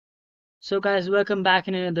So guys, welcome back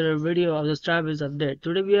in another video of the starbase update.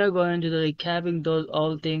 Today we are going to the recapping those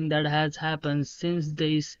all things that has happened since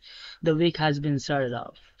the week has been started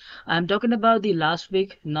off. I'm talking about the last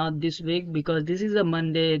week, not this week, because this is a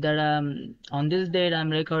Monday that on this date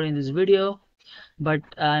I'm recording this video, but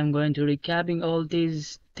I'm going to recapping all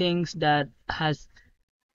these things that has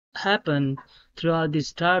happened throughout the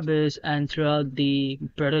starbase and throughout the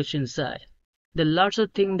production side. There are lots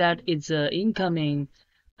of things that it's incoming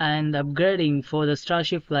and upgrading for the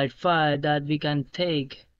Starship Flight 5 that we can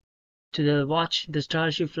take to the watch the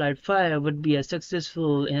Starship Flight 5 would be a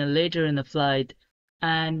successful in a later in the flight,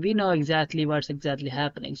 and we know exactly what's exactly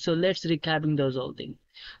happening. So let's recapping those all things.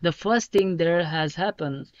 The first thing there has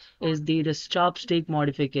happened is the chopstick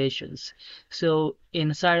modifications. So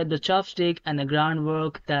inside of the chopstick and the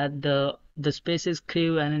groundwork that the space's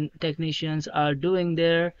crew and technicians are doing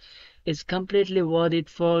there is completely worth it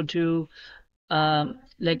for to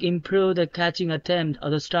like improve the catching attempt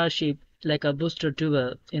of the Starship like a booster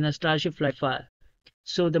tube in a Starship Flight 5.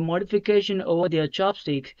 So the modification over the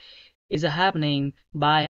chopstick is happening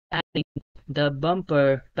by adding the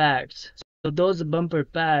bumper pads. So those bumper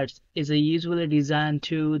pads is usually designed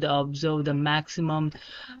to observe the maximum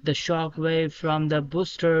the shock wave from the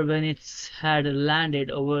booster when it's had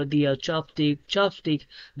landed over the chopstick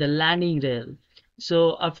the landing rail.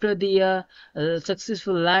 So after the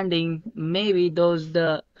successful landing, maybe those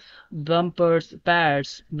the bumpers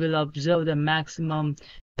pads will observe the maximum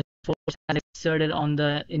force exerted on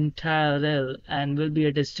the entire rail and will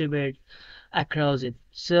be distributed across it.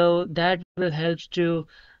 So that will help to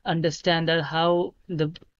understand that how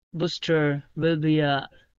the booster will be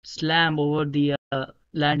slammed over the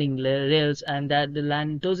landing rails, and that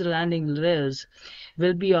those landing rails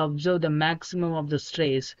will be observe the maximum of the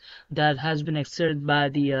stress that has been exerted by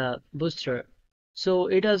the booster. So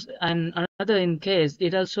it does, and another in case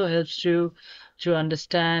it also helps to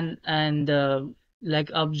understand and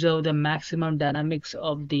like observe the maximum dynamics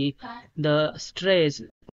of the stress,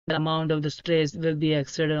 the amount of the stress will be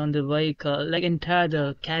exerted on the vehicle, like entire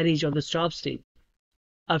the carriage of the chopstick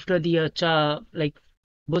after the like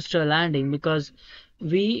booster landing, because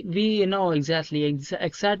we know exactly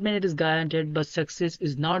excitement is guaranteed, but success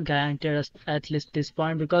is not guaranteed at least this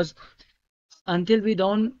point, because until we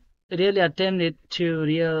don't really attempt it to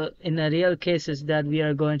real in a real cases that we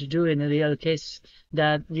are going to do in a real case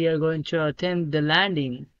that we are going to attempt the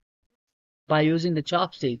landing by using the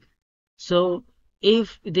chopstick. So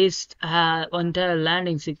if this entire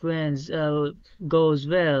landing sequence goes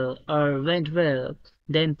well or went well,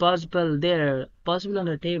 then possible on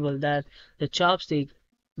the table that the chopstick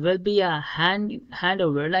will be a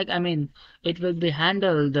handover. Like I mean, it will be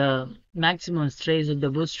handle the maximum stress of the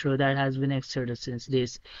booster that has been exerted since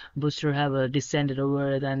this booster have descended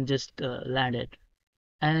over it and just landed.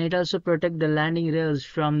 And it also protect the landing rails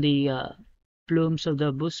from the plumes of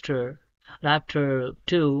the booster Raptor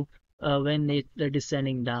 2 when they're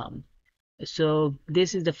descending down. So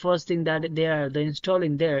this is the first thing that they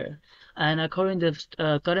installing there, and according to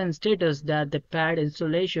the current status that the pad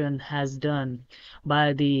installation has done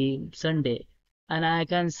by the Sunday, and I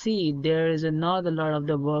can see there is not a lot of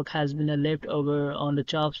the work has been left over on the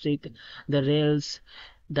chopstick, the rails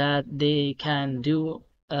that they can do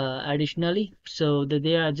additionally, so that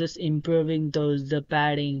they are just improving those the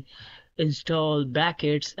padding, install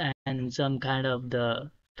brackets and some kind of the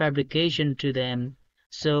fabrication to them.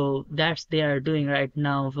 So that's they are doing right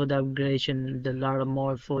now for the upgradation, the lot of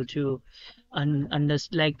more for to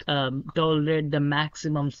like tolerate the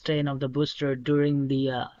maximum strain of the booster during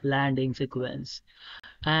the landing sequence.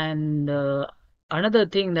 And another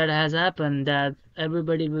thing that has happened that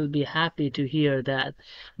everybody will be happy to hear that,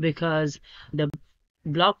 because the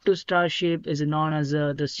Block 2 Starship is known as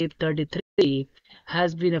the Ship 33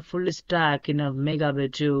 has been a fully stacked in a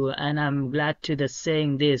Megabit 2, and I'm glad to the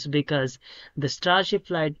saying this because the Starship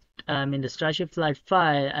Flight the Starship Flight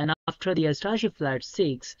 5 and after the Starship Flight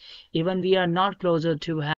 6, even we are not closer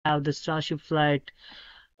to have the Starship Flight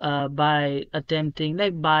by attempting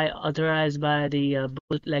like by authorized by the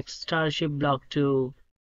like Starship Block 2,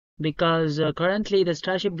 because currently the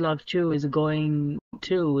Starship Block 2 is going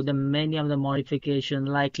to the many of the modification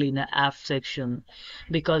likely in the aft section,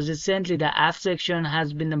 because recently the aft section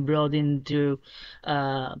has been brought into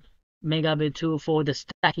uh, Megabit 2 for the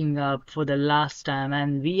stacking up for the last time,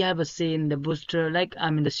 and we have seen the booster like I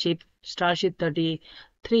mean the ship Starship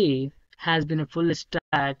 33 has been a full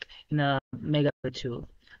stack in a Megabit 2,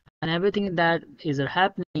 and everything that is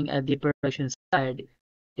happening at the production side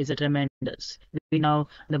is a tremendous. We know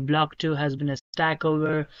the block 2 has been stack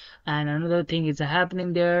over, and another thing is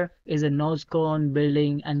happening there is a nose cone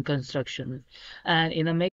building and construction. And in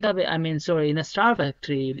a makeup, I mean, sorry, in a star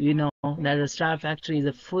factory, you know that a star factory is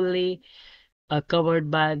a fully covered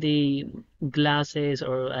by the glasses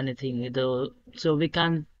or anything. Though, so we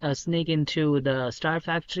can't sneak into the star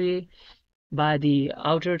factory by the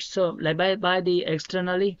outer, so like by the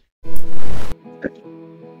externally.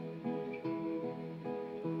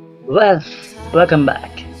 Well, welcome back.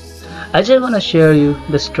 I just want to share you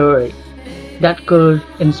the story that could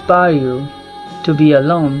inspire you to be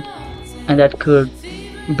alone and that could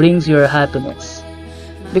brings your happiness.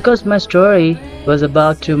 Because my story was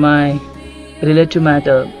about to my relate to my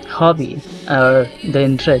the hobby or the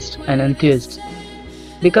interest and enthusiasm.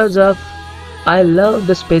 Because of I love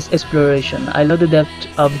the space exploration. I love the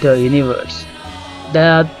depth of the universe.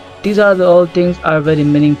 That these are the all things are very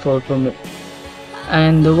meaningful for me.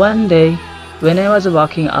 And one day, when I was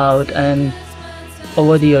walking out and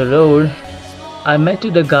over the road, I met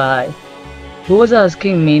to the guy who was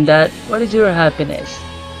asking me that what is your happiness?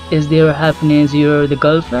 Is your happiness your the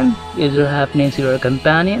girlfriend? Is your happiness your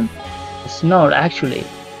companion? It's not actually,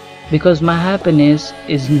 because my happiness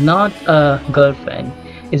is not a girlfriend,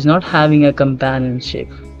 is not having a companionship.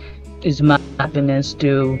 Is my happiness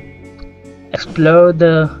to explore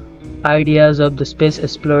the ideas of the space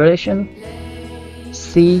exploration,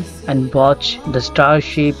 see and watch the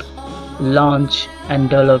starship launch and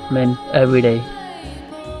development every day.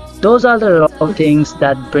 Those are the raw things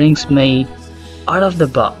that brings me out of the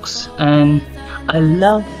box, and I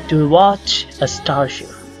love to watch a starship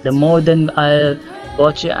the more than I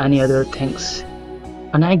watch any other things.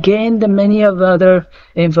 And I gain the many of other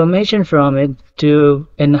information from it to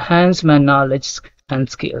enhance my knowledge and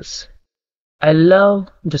skills. I love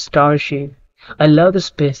the Starship. I love the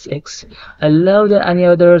SpaceX. I love the any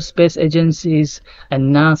other space agencies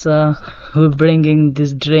and NASA who bringing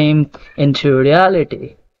this dream into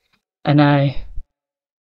reality. And I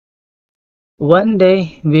one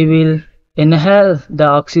day we will inhale the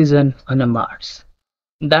oxygen on a Mars.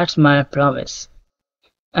 That's my promise.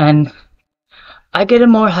 And I get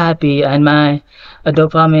more happy and my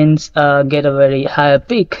dopamines get a very high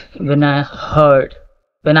peak when I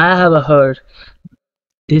have heard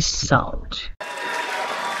this sound.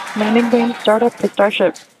 My nickname startup is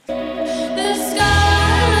Starship.